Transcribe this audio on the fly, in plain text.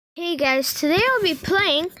Hey guys, today I'll be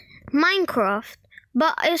playing Minecraft,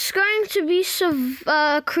 but it's going to be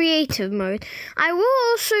creative mode. I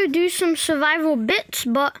will also do some survival bits,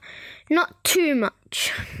 but not too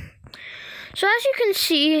much. So as you can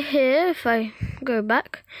see here, if I go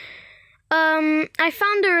back, I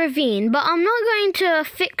found a ravine, but I'm not going to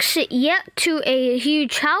fix it yet to a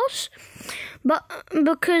huge house, but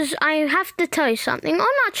because I have to tell you something, on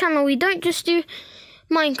our channel we don't just do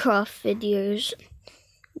Minecraft videos.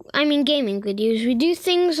 I mean gaming videos. We do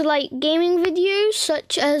things like gaming videos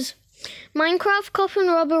such as Minecraft,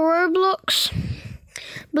 CopNRobber, Roblox,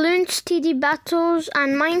 Bloons TD Battles,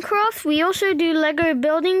 and Minecraft. We also do Lego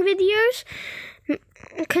building videos,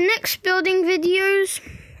 Connects building videos,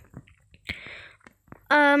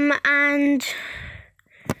 and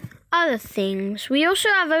other things. We also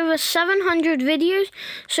have over 700 videos,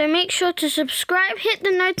 so make sure to subscribe, hit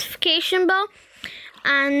the notification bell,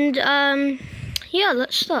 and yeah,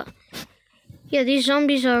 let's start. Yeah, these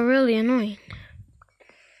zombies are really annoying.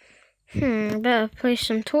 I better place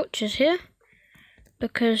some torches here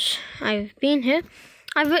because I've been here.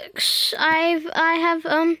 I have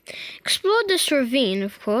explored this ravine,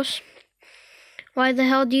 of course. Why the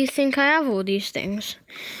hell do you think I have all these things?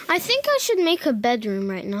 I think I should make a bedroom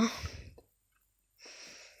right now.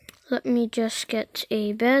 Let me just get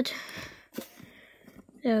a bed.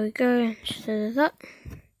 There we go, instead of that.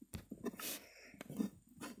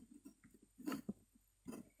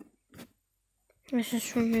 Let's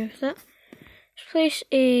just remove that. Let's place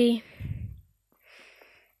a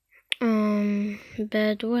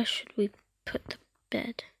bed. Where should we put the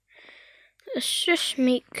bed? Let's just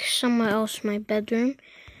make somewhere else my bedroom,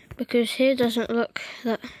 because here doesn't look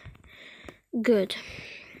that good.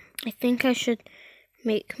 I think I should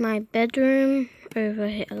make my bedroom over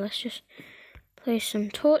here. Let's just place some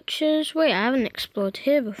torches. Wait, I haven't explored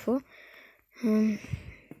here before.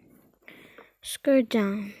 Let's go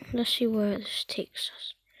down. Let's see where this takes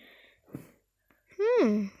us.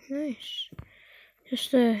 Nice.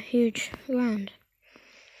 Just a huge ground.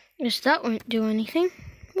 Guess that won't do anything,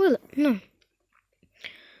 will it? No.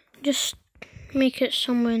 Just make it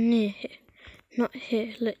somewhere near here. Not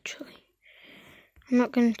here, literally. I'm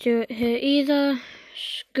not going to do it here either.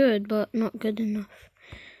 It's good, but not good enough.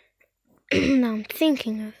 Now I'm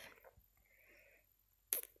thinking of.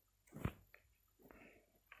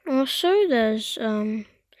 Also, there's,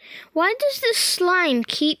 why does this slime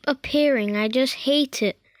keep appearing? I just hate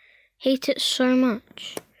it. Hate it so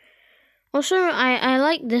much. Also, I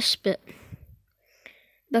like this bit,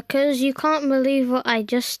 because you can't believe what I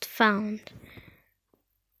just found.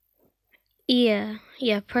 Yeah,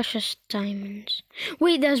 precious diamonds.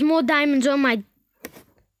 Wait, there's more diamonds on my...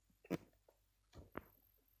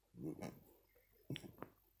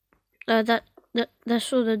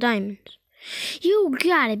 That's all the diamonds. You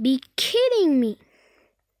gotta be kidding me.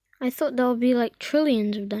 I thought there would be like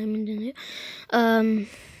trillions of diamonds in here.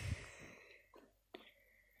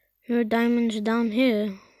 No diamonds down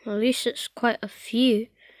here. At least it's quite a few.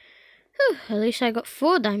 Whew, at least I got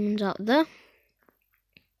 4 diamonds out there.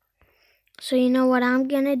 So you know what I'm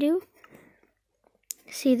gonna do?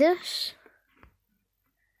 See this?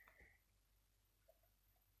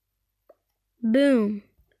 Boom.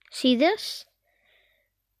 See this?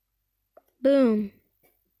 Boom.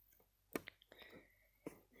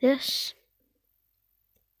 This.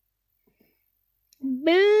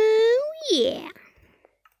 Boom. Yeah.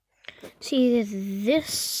 See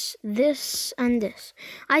this, and this.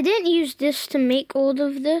 I didn't use this to make all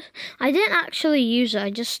of this. I didn't actually use it. I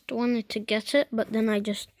just wanted to get it, but then I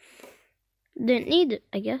just didn't need it,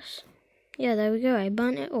 I guess. Yeah, there we go. I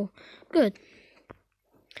burnt it all. Good.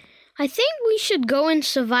 I think we should go in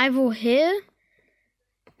survival here.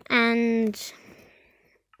 And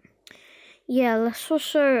yeah, let's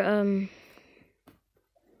also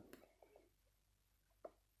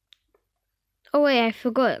oh wait, I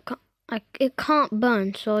forgot it can't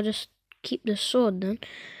burn, so I'll just keep the sword then.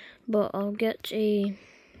 But I'll get a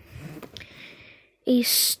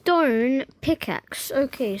stone pickaxe.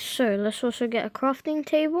 Okay, so let's also get a crafting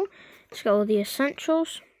table. Let's get all the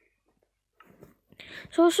essentials.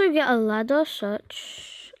 Let's also get a ladder.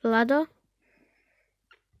 Search ladder.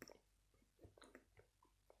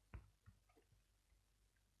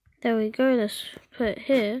 There we go, let's put it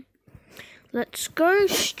here. Let's go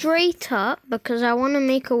straight up, because I want to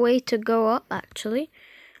make a way to go up, actually.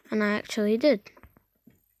 And I actually did.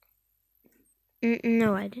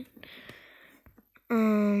 No, I didn't.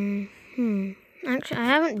 Actually, I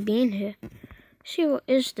haven't been here. Let's see, what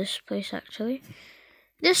is this place, actually?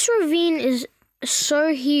 This ravine is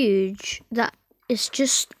so huge that it's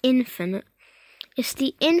just infinite. It's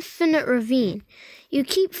the infinite ravine. You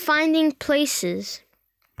keep finding places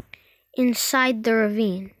inside the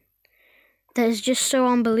ravine that is just so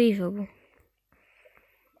unbelievable.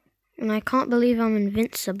 And I can't believe I'm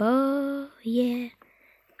invincible. Yeah,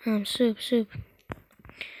 I'm super.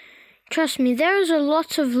 Trust me, there is a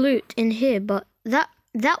lot of loot in here, but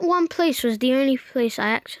that one place was the only place I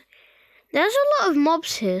actually... There's a lot of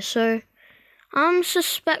mobs here, so I'm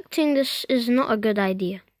suspecting this is not a good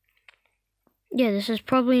idea. Yeah, this is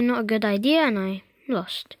probably not a good idea, and I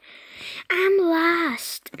lost. I'm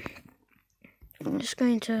lost. I'm just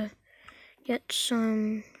going to get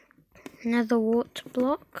some nether wart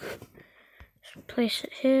block. Just place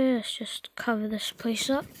it here. Let's just cover this place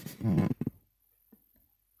up.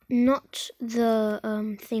 Not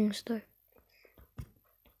the things though.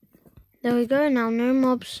 There we go. Now no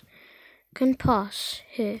mobs can pass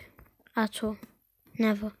here at all.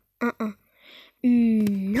 Never.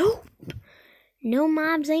 Nope. No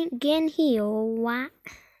mobs ain't getting here, what?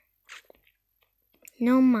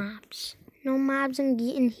 No mobs. No mobs ain't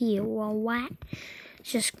getting here, or what?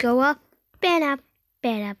 Just go up and up,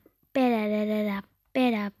 and up, and up,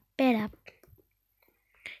 and up, and up.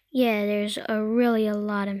 Yeah, there's really a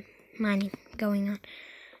lot of mining going on.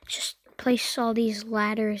 Just place all these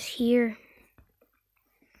ladders here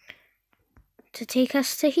to take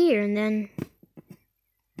us to here, and then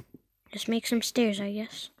just make some stairs, I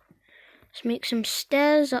guess. Let's make some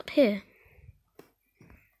stairs up here.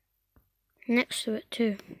 Next to it,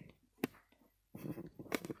 too.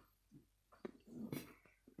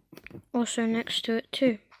 Also next to it,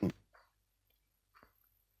 too.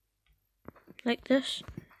 Like this.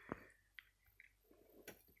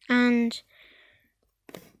 And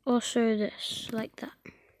also this, like that.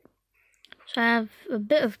 So I have a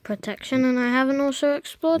bit of protection, and I haven't also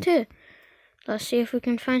explored here. Let's see if we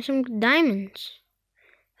can find some diamonds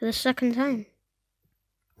for the second time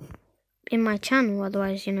in my channel.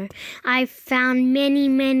 Otherwise, you know, I've found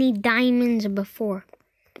many diamonds before.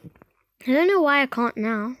 I don't know why I can't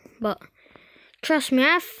now, but trust me,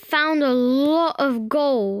 I've found a lot of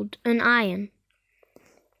gold and iron.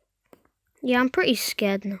 Yeah, I'm pretty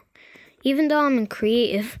scared now. Even though I'm in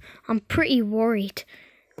creative, I'm pretty worried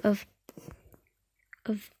of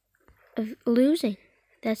losing.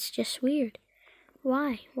 That's just weird.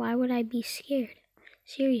 Why? Why would I be scared?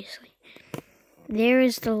 Seriously. There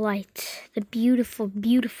is the light. The beautiful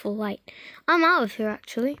light. I'm out of here,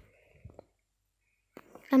 actually.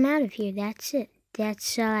 I'm out of here. That's it.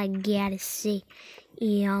 That's all I gotta say.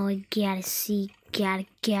 All I gotta see. Gotta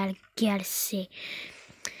say.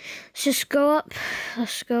 Let's just go up.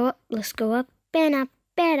 Let's go up. And up.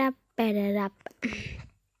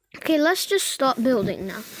 Okay, let's just start building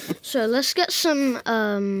now. So let's get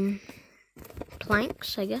some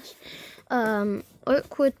planks, I guess.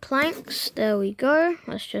 Oak wood planks. There we go.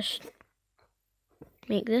 Let's just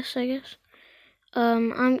make this, I guess.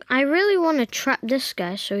 I really want to trap this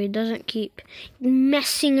guy so he doesn't keep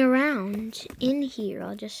messing around in here.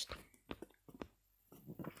 I'll just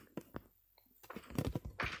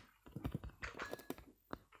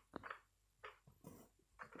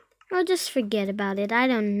forget about it. I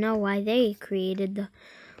don't know why they created the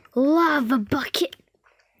lava bucket.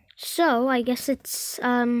 So I guess it's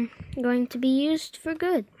going to be used for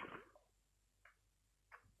good.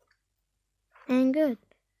 And good.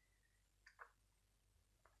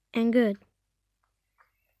 And good.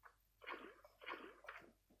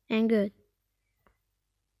 And good.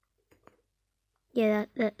 Yeah,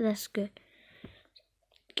 that's good.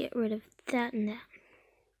 Get rid of that and that.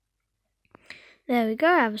 There we go.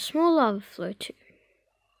 I have a small lava flow too.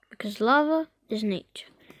 Because lava is nature.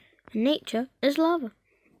 And nature is lava.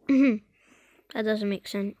 That doesn't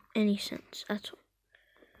make any sense at all.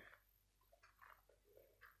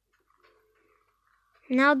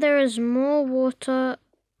 Now there is more water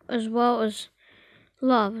as well as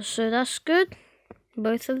lava, so that's good.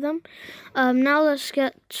 Both of them. Now let's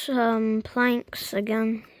get planks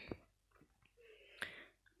again.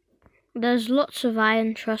 There's lots of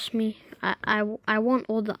iron, trust me. I want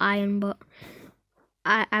all the iron, but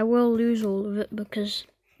I will lose all of it because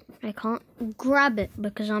I can't grab it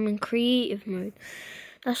because I'm in creative mode.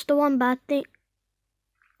 That's the one bad thing.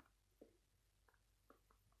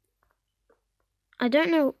 I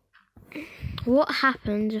don't know what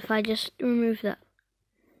happens if I just remove that.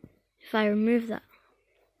 If I remove that.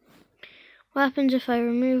 What happens if I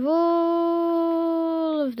remove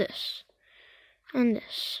all of this and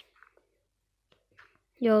this?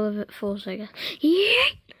 Yeah, all of it falls, I guess.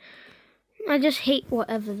 Yeah! I just hate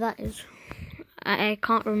whatever that is. I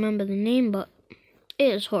can't remember the name, but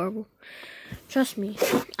it is horrible. Trust me,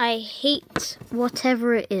 I hate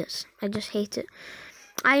whatever it is. I just hate it.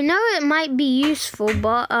 I know it might be useful,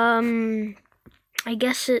 but I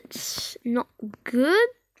guess it's not good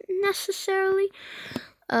necessarily.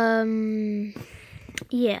 Yeah.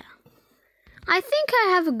 I think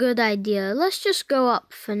I have a good idea. Let's just go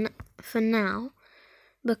up for now,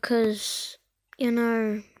 because you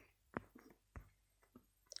know.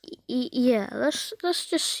 Yeah. Let's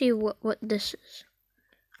just see what this is.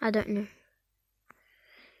 I don't know.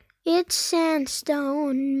 It's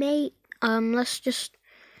sandstone, mate. Let's just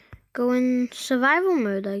go in survival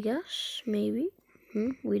mode, I guess. Maybe.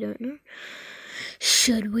 We don't know.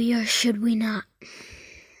 Should we or should we not?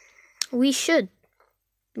 We should.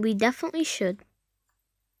 We definitely should.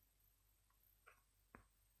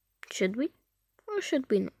 Should we? Or should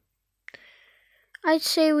we not? I'd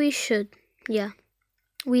say we should. Yeah.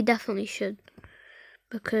 We definitely should.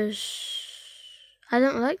 Because I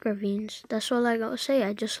don't like ravines. That's all I gotta say.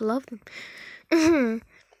 I just love them.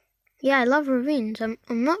 Yeah, I love ravines. I'm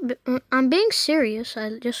being serious.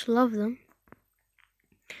 I just love them.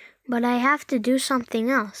 But I have to do something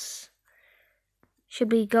else.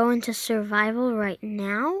 Should we go into survival right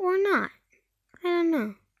now or not? I don't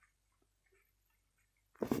know.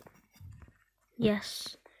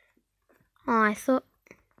 Yes. Oh, I thought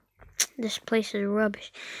this place is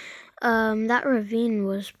rubbish. That ravine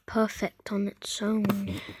was perfect on its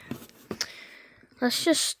own. Let's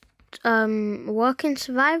just work in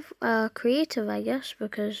creative, I guess,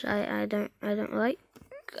 because I don't like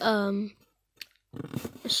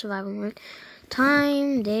survival mode.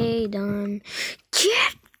 Time, day, done.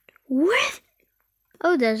 Get with.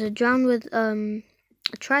 Oh, there's a drown with a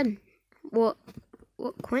trident. What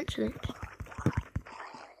coincidence?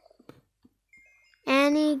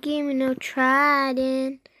 And he gave me no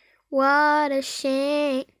trident. What a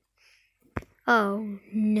shame. Oh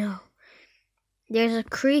no. There's a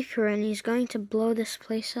creeper and he's going to blow this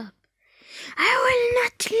place up. I will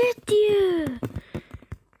not let you.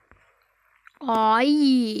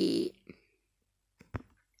 Aye.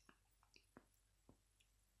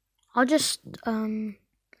 I'll just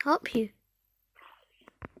help you.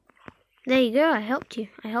 There you go, I helped you.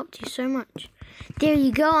 I helped you so much. There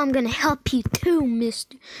you go, I'm gonna help you too,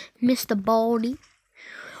 Mr. Baldy.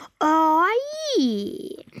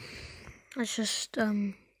 Aye. Let's just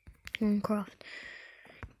craft.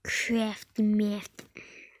 Crafty math.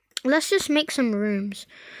 Let's just make some rooms.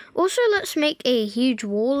 Also, let's make a huge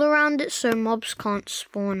wall around it so mobs can't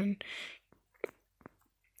spawn in.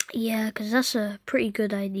 Yeah, because that's a pretty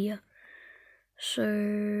good idea.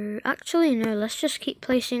 So, actually, no, let's just keep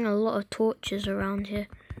placing a lot of torches around here.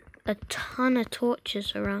 A ton of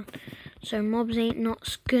torches around. So mobs ain't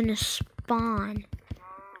not gonna spawn.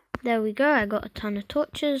 There we go, I got a ton of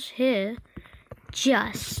torches here.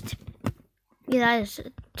 Yeah, that is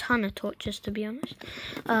a ton of torches, to be honest.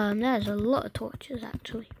 There's a lot of torches,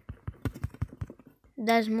 actually.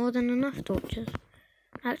 There's more than enough torches.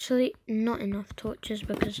 Actually, not enough torches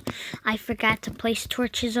because I forgot to place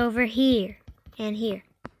torches over here and here.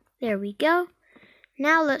 There we go.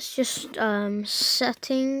 Now let's just,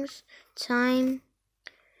 settings, time,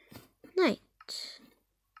 night,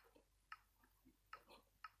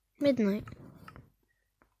 midnight.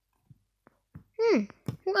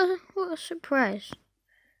 What a surprise.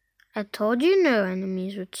 I told you no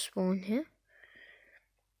enemies would spawn here.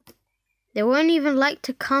 They won't even like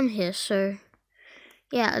to come here, so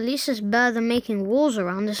yeah, at least it's better than making walls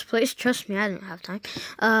around this place. Trust me, I don't have time.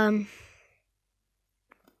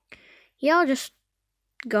 Yeah, I'll just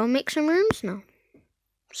go make some rooms now.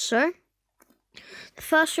 So, the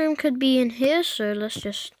first room could be in here, so let's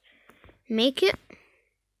just make it.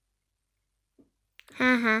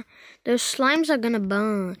 Haha, those slimes are gonna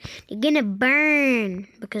burn. They're gonna burn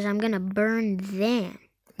because I'm gonna burn them.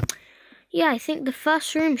 Yeah, I think the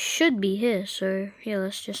first room should be here, so yeah,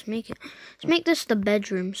 let's just make it. Let's make this the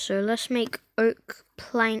bedroom, so let's make oak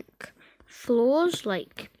plank floors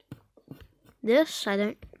like this. I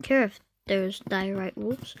don't care if there's diorite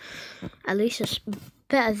walls. At least it's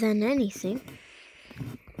better than anything.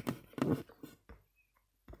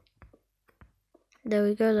 There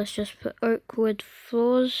we go, let's just put oak wood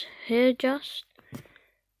floors here just.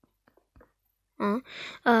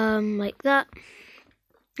 Like that.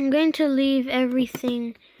 I'm going to leave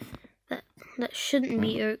everything that shouldn't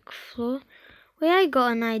be oak floor. Wait, I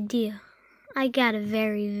got an idea. I got a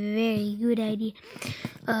very, very good idea.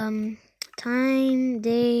 Time,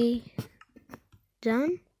 day,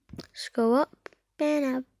 done. Let's go up.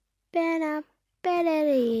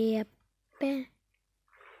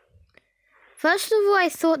 First of all, I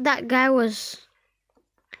thought that guy was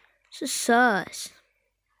sus.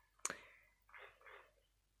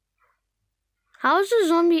 How's the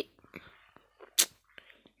zombie?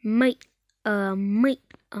 Mate. Why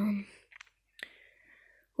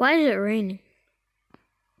is it raining?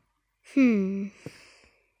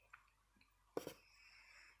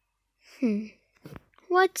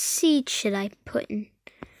 What seed should I put in?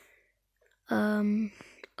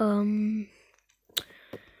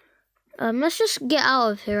 Let's just get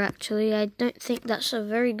out of here, actually. I don't think that's a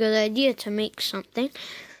very good idea to make something.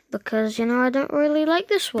 Because, you know, I don't really like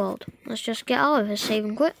this world. Let's just get out of here, save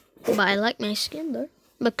and quit. But I like my skin, though.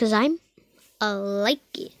 Because I like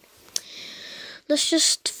it. Let's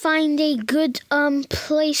just find a good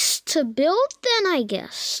place to build then, I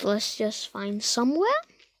guess. Let's just find somewhere.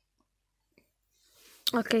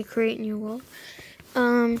 Okay, create new world.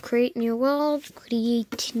 Create new world.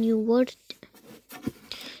 Create new world.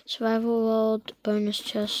 Survival world. Bonus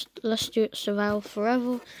chest. Let's do it survival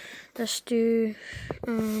forever. Let's do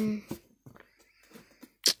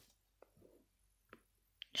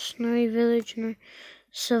snowy village. No.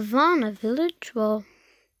 Savannah village. Well.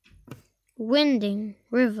 Winding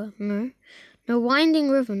river. No. No winding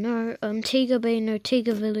river. No. Tiger Bay. No.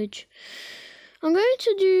 Tiger village. I'm going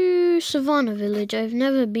to do Savannah village. I've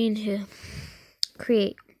never been here.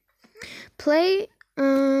 Create. Play.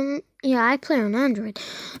 Yeah, I play on Android.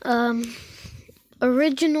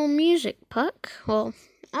 Original music pack. Well,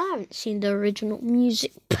 I haven't seen the original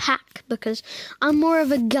music pack because I'm more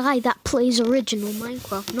of a guy that plays original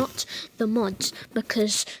Minecraft, not the mods,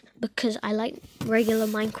 because I like regular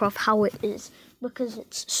Minecraft how it is, because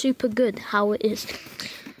it's super good how it is.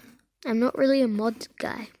 I'm not really a mod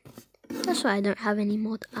guy. That's why I don't have any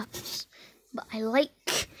mod apps. But I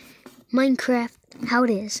like Minecraft how it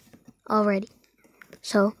is already.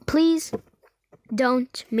 So please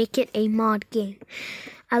don't make it a mod game.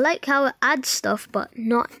 I like how it adds stuff, but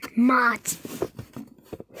not mods.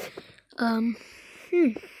 I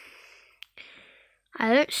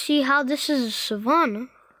don't see how this is a savannah.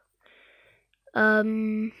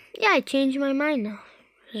 Yeah, I changed my mind now.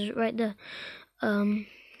 This is right there.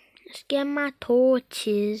 Let's get my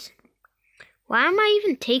torches. Why am I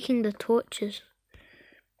even taking the torches?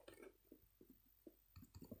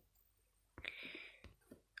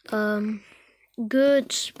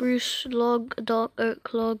 Good spruce log, dark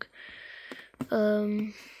oak log.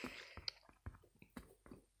 No,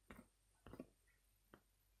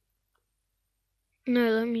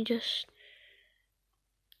 let me just.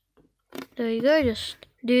 There you go. Just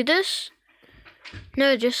do this.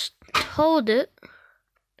 No, just hold it.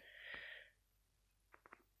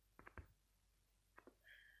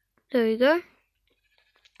 There you go.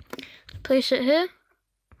 Place it here.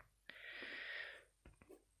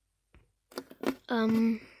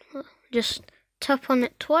 Just tap on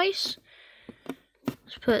it twice.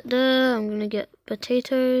 Let's put it there. I'm gonna get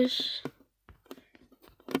potatoes,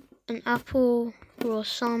 an apple, raw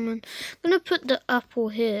salmon. I'm gonna put the apple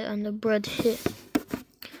here and the bread here.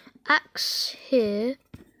 Axe here.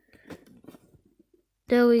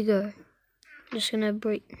 There we go. Just gonna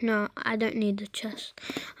break. No, I don't need the chest.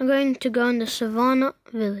 I'm going to go in the savannah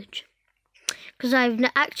village because I've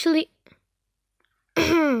actually.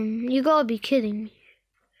 You gotta be kidding me.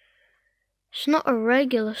 It's not a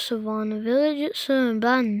regular savannah village, it's an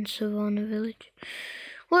abandoned savannah village.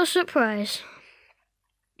 What a surprise.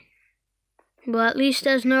 Well, at least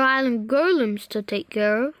there's no island golems to take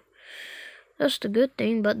care of. That's the good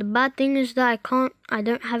thing, but the bad thing is that I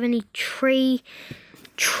don't have any trades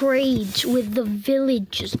with the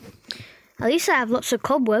villages. At least I have lots of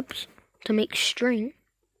cobwebs to make string.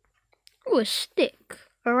 Ooh, a stick.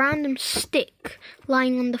 A random stick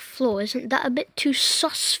lying on the floor. Isn't that a bit too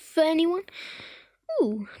sus for anyone?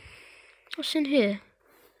 Ooh, what's in here?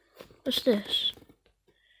 What's this?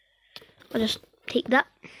 I'll just take that.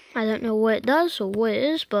 I don't know what it does or what it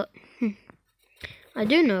is, but I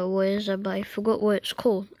do know what it is, but I forgot what it's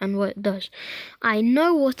called and what it does. I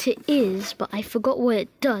know what it is, but I forgot what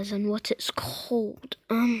it does and what it's called.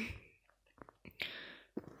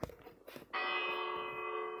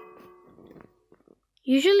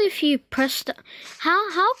 Usually if you press the... How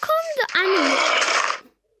come the animal...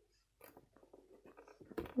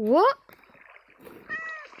 What?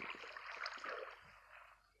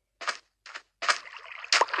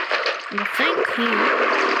 Well, thank you.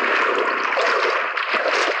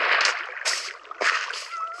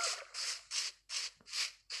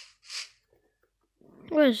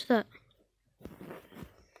 What is that?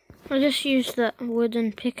 I just used that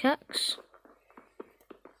wooden pickaxe.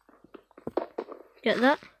 Get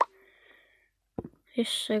that?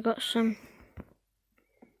 Yes, I got some.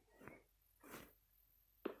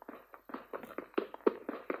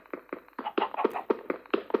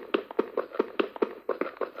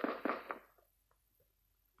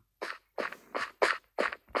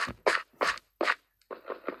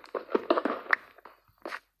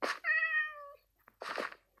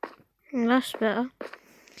 That's better.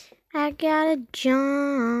 I gotta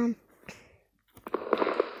jump.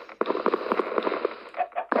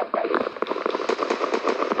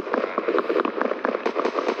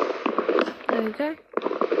 There we go.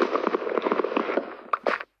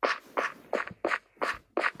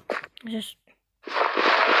 Just...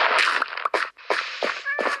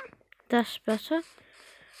 That's better.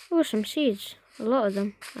 Oh, some seeds. A lot of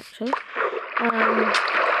them, actually.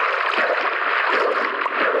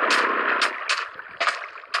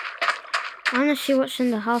 I want to see what's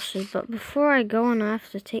in the houses, but before I go on, I have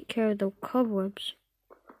to take care of the cobwebs.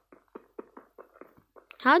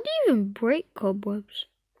 How do you even break cobwebs?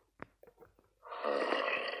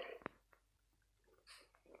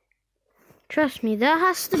 Trust me, there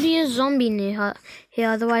has to be a zombie near here,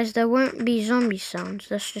 otherwise there won't be zombie sounds.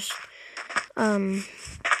 That's just, a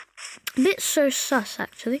bit so sus,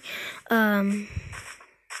 actually.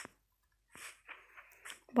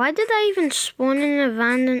 Why did I even spawn in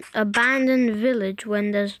an abandoned village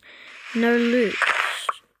when there's no loot?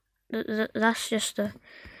 That's just a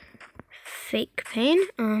fake pain.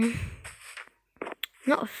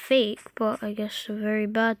 Not a fake, but I guess a very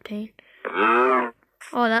bad pain.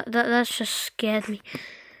 Oh, that's just scared me.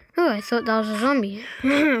 Oh, I thought that was a zombie.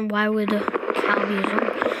 Why would a cow be a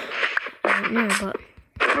zombie? I don't know, but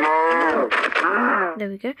there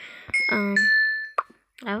we go.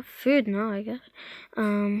 I have food now, I guess.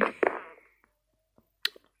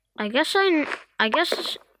 I guess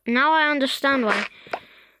now I understand why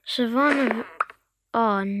Savannah.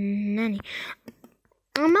 Oh, nanny.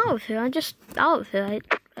 I'm out of here. I'm just out of here.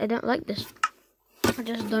 I don't like this. I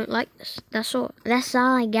just don't like this. That's all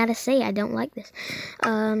I gotta say. I don't like this.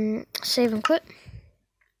 Save and quit.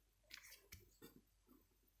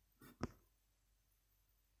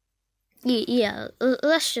 Yeah.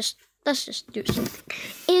 Let's just do something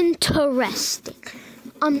interesting.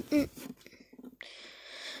 I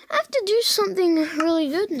have to do something really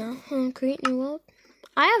good now. Create new world.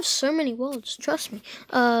 I have so many worlds. Trust me.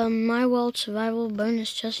 My world, survival,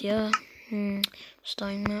 bonus chest. Yeah.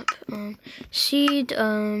 Starting map. Seed.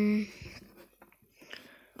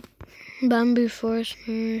 Bamboo forest.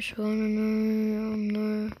 No.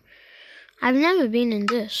 I've never been in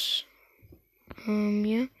this.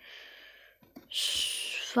 Yeah.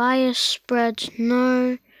 Fire spreads.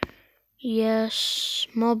 No. Yes.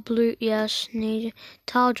 Mob loot. Yes. Need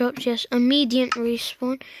tile drops. Yes. Immediate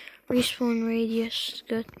respawn. Respawn radius.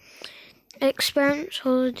 Good. Experiments.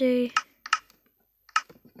 Holiday.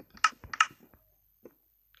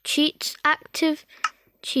 Cheats, active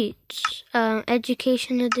cheats,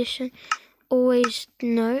 education edition, always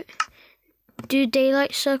note, do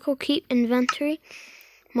daylight circle, keep inventory,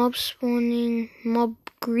 mob spawning, mob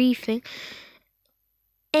griefing,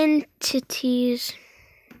 entities,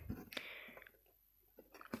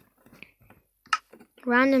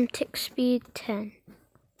 random tick speed 10.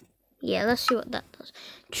 Yeah, let's see what that does.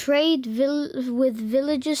 Trade with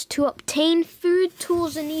villagers to obtain food,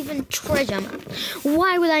 tools, and even treasure maps.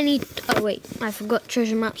 Why would I need... Oh, wait. I forgot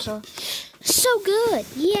treasure maps are so good.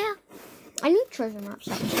 Yeah. I need treasure maps,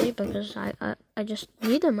 actually, because I just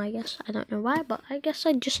need them, I guess. I don't know why, but I guess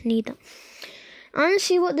I just need them. I want to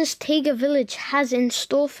see what this Taiga village has in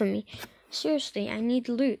store for me. Seriously, I need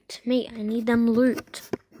loot. Mate, I need them loot.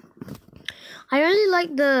 I really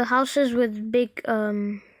like the houses with big...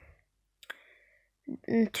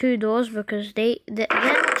 2 doors because they're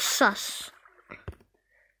sus.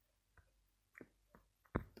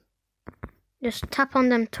 Just tap on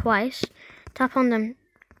them twice. Tap on them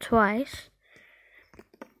twice.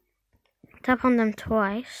 Tap on them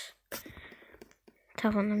twice.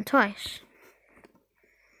 Tap on them twice.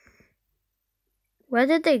 Where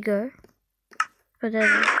did they go? Where did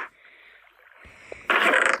they?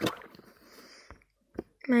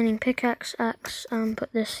 Mining pickaxe, axe.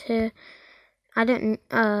 Put this here. I don't,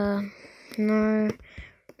 no,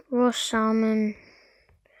 raw salmon,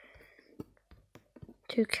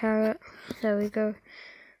 2 carrot, there we go,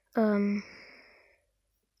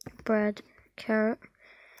 bread, carrot,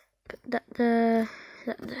 put that there,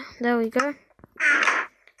 there we go.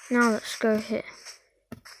 Now let's go here.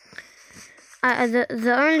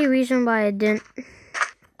 The only reason why I didn't,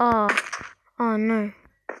 oh no.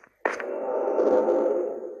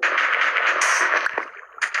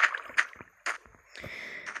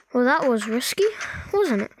 Well, that was risky,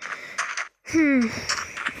 wasn't it?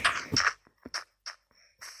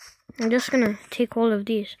 I'm just gonna take all of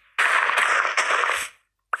these.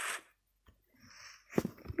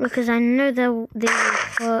 Because I know they will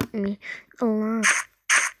hurt me a lot.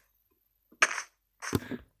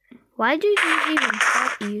 Why do these even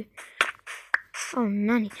hurt you? Oh,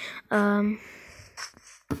 nanny.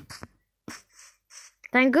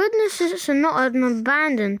 Thank goodness it's not an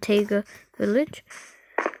abandoned Tiger village.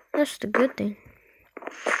 That's the good thing.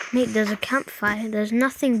 Mate, there's a campfire. There's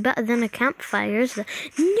nothing better than a campfire, is there?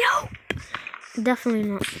 Nope! Definitely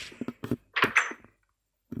not.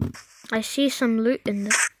 I see some loot in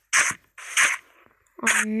there.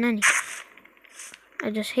 Oh, nanny. I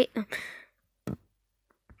just hate them.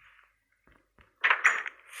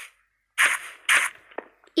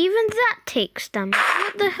 Even that takes damage.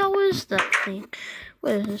 What the hell is that thing?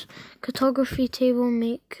 What is this? Cartography table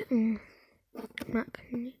make map.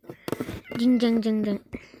 Ding ding ding ding.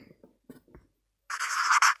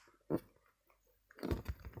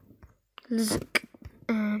 Zik.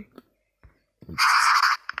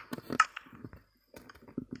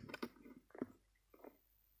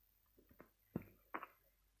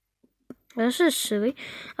 This is silly.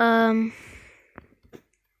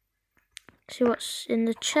 See what's in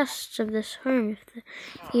the chests of this home, if there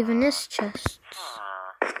even is chests.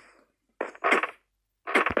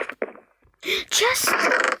 Chest!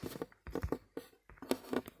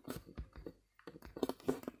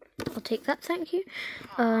 I'll take that, thank you.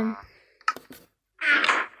 I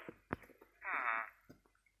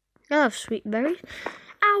love sweet berries.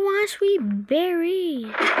 I want sweet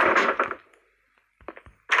berries.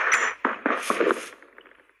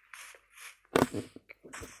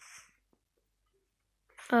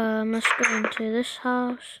 Let's go into this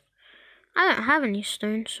house. I don't have any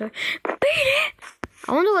stone, so beat it!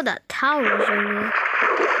 I wonder what that tower is over there.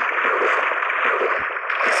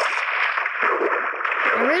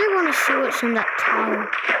 I really want to see what's in that tower.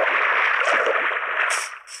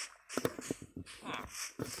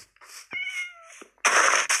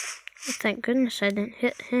 Thank goodness I didn't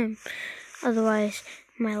hit him. Otherwise,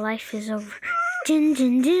 my life is over. Din,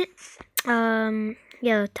 din, din.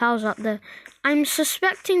 Yeah, the tower's up there. I'm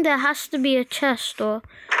suspecting there has to be a chest, or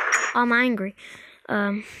I'm angry.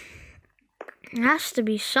 There has to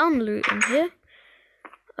be some loot in here.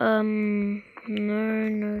 No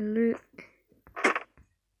loot.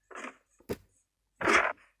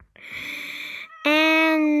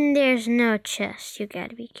 And there's no chest. You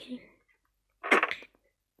gotta be kidding.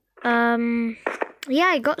 Yeah,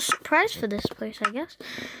 I got a surprise for this place, I guess.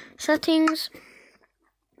 Settings.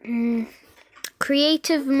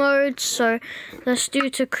 Creative mode, so let's do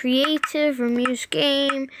to creative, remove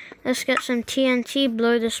game. Let's get some TNT,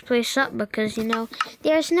 blow this place up, because you know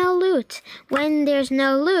there's no loot. When there's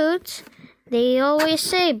no loot, they always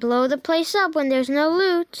say blow the place up when there's no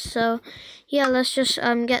loot. So yeah, let's just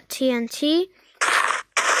get TNT.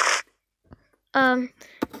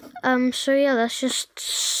 So yeah, let's just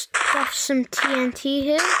stuff some TNT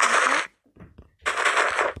here.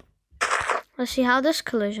 Let's see how this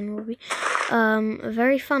collision will be.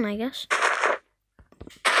 Very fun, I guess.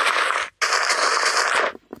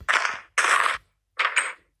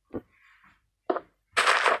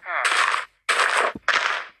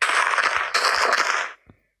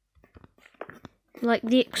 Like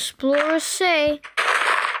the explorers say.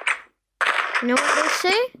 You know what they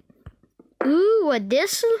say? Ooh, what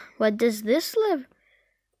does this live?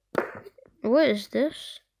 What is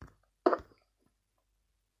this?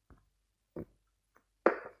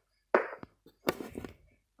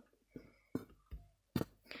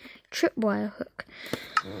 Tripwire hook.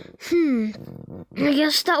 I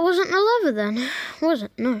guess that wasn't the lever then, was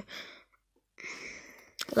it? No.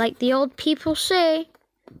 Like the old people say.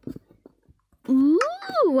 Ooh,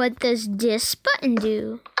 what does this button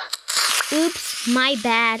do? Oops, my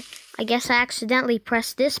bad. I guess I accidentally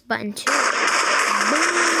pressed this button too. Boom!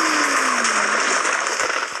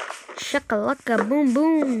 Shakalaka boom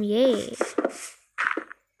boom, yeah.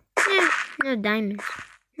 No diamonds.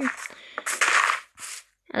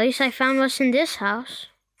 At least I found what's in this house.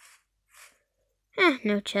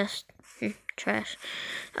 No chest. Trash.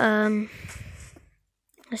 Let's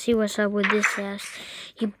see what's up with this house.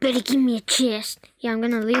 You better give me a chest. Yeah, I'm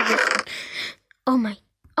gonna leave this one. Oh my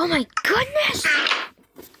goodness!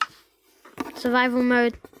 Survival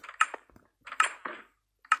mode.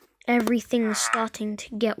 Everything's starting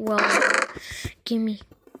to get well. Gimme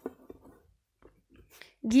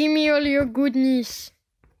all your goodness.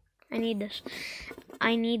 I need this.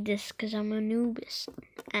 I need this because I'm a noobist.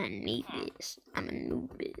 I need this. I'm a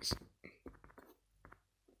noobist.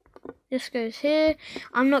 This goes here.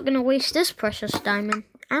 I'm not going to waste this precious diamond,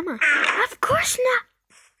 am I? Of course not.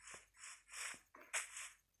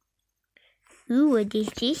 Ooh, what is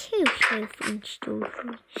this house in store for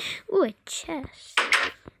me? Ooh, a chest.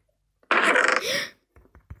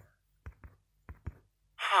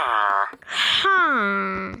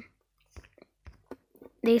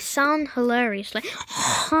 They sound hilarious, like,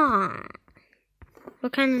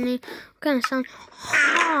 What kind of name? What kind of sound?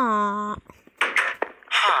 Ha.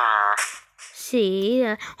 See,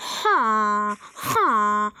 ha,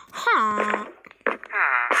 ha, ha.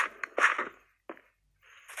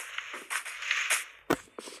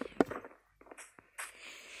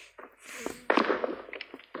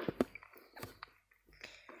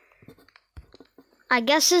 I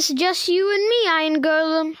guess it's just you and me, Iron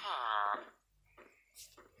Golem.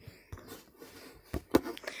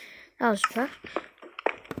 That was perfect.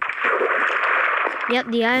 Yep,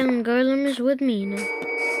 the Iron Golem is with me now.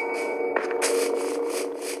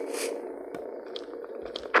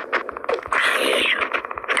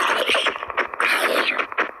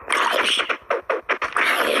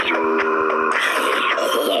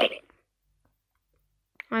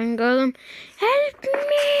 Iron Golem, help me!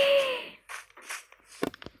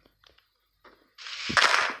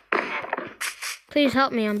 Please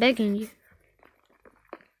help me, I'm begging you.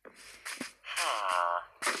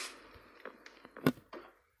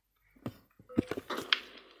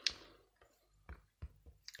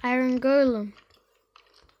 Iron Golem,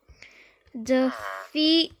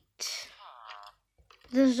 defeat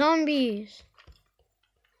the zombies.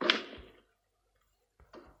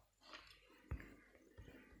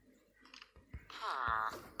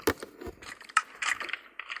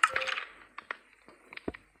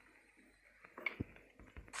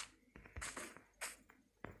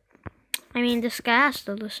 I mean, this guy has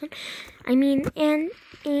to listen. I mean, and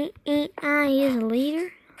I is a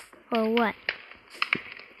leader, or what?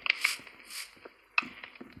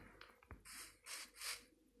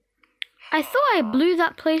 I thought I blew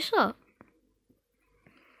that place up.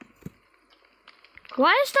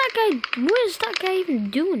 Why is that guy? What is that guy even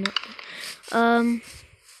doing up there?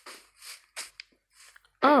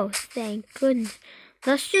 Oh, thank goodness.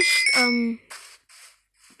 Let's just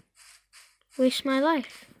waste my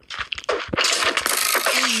life.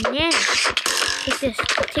 Oh, yeah. Take this.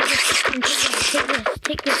 Take this. And take this. Take this.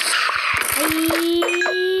 Take this.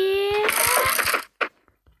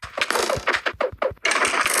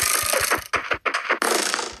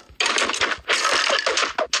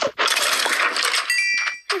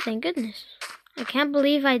 Oh, thank goodness. I can't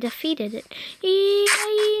believe I defeated it.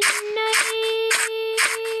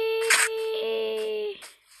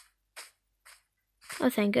 Oh,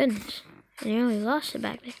 thank goodness. I nearly lost it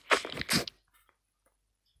back there.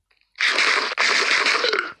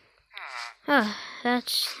 Ah,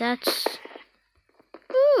 that's...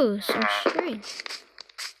 Ooh, some string.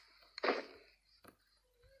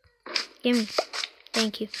 Gimme.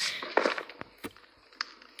 Thank you.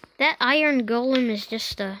 That Iron Golem is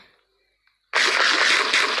just a...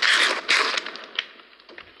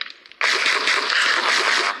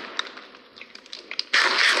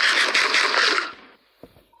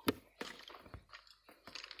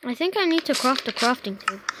 I think I need to craft a crafting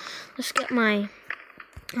table. Let's get my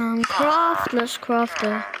craft. Let's craft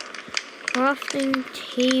a crafting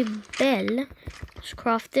table. Let's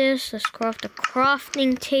craft this. Let's craft a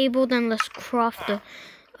crafting table. Then let's craft a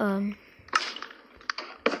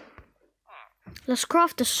let's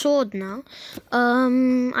craft a sword now.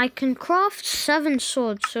 I can craft 7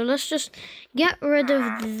 swords. So let's just get rid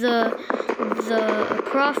of the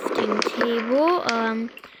crafting table.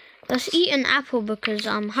 Let's eat an apple because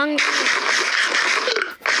I'm hungry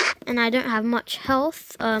and I don't have much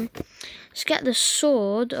health. Let's get the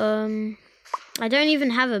sword. I don't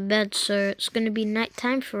even have a bed, so it's going to be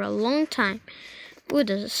nighttime for a long time. Ooh,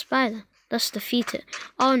 there's a spider. Let's defeat it.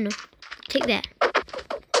 Oh no, take that.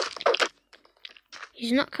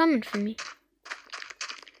 He's not coming for me.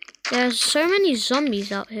 There's so many zombies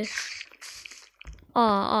out here.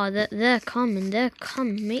 Oh, they're coming. They're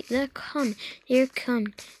coming, mate. They're coming. They're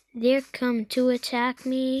coming. They're coming to attack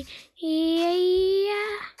me.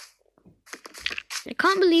 Yeah. I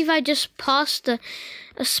can't believe I just passed a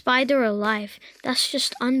spider alive. That's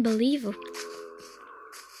just unbelievable.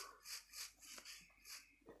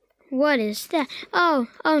 What is that? Oh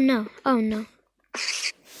no. Oh no.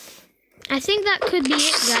 I think that could be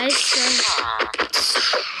it, guys.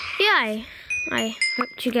 So, yeah, I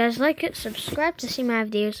hope you guys like it. Subscribe to see my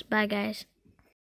videos. Bye, guys.